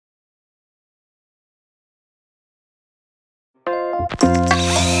Get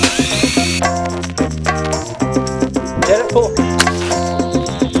it full.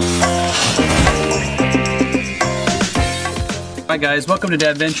 Hi guys, welcome to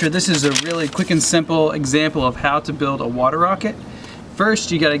Dadventure. This is a really quick and simple example of how to build a water rocket.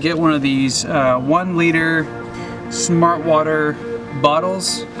 First, you got to get one of these 1 liter smart water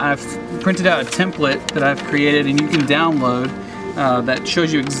bottles. I've printed out a template that I've created and you can download that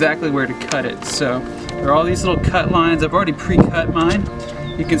shows you exactly where to cut it. So there are all these little cut lines. I've already pre-cut mine.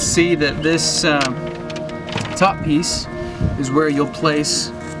 You can see that this top piece is where you'll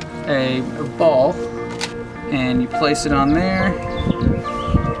place a ball, and you place it on there.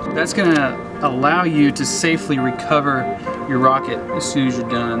 That's going to allow you to safely recover your rocket as soon as you're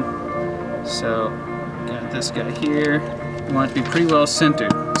done. So got this guy here. You want it to be pretty well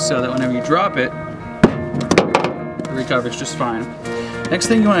centered so that whenever you drop it, it recovers just fine. Next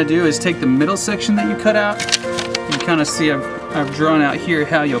thing you want to do is take the middle section that you cut out. You kind of see I've drawn out here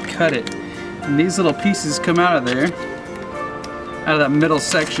how you'll cut it. And these little pieces come out of there, out of that middle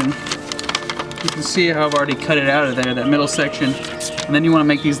section. You can see how I've already cut it out of there, that middle section. And then you want to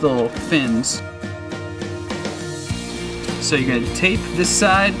make these little fins. So you're going to tape this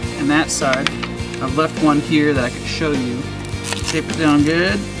side and that side. I've left one here that I can show you. Tape it down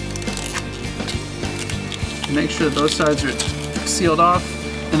good. Make sure that those sides are sealed off.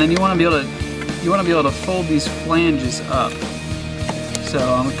 And then you want to be able to fold these flanges up. So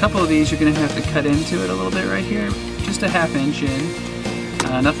on a couple of these you're going to have to cut into it a little bit right here. Just a ½ inch in.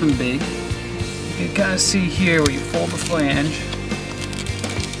 Nothing big. You can kind of see here where you fold the flange,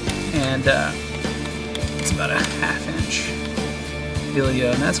 and it's about a ½ inch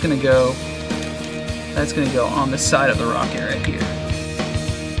dealio, and that's gonna go on the side of the rocket right here.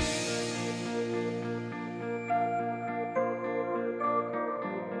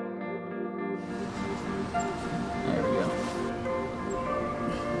 There we go.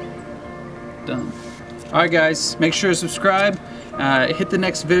 Done. Alright guys, make sure to subscribe. Hit the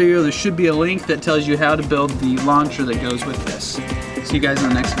next video. There should be a link that tells you how to build the launcher that goes with this. See you guys in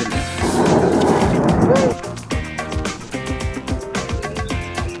the next video.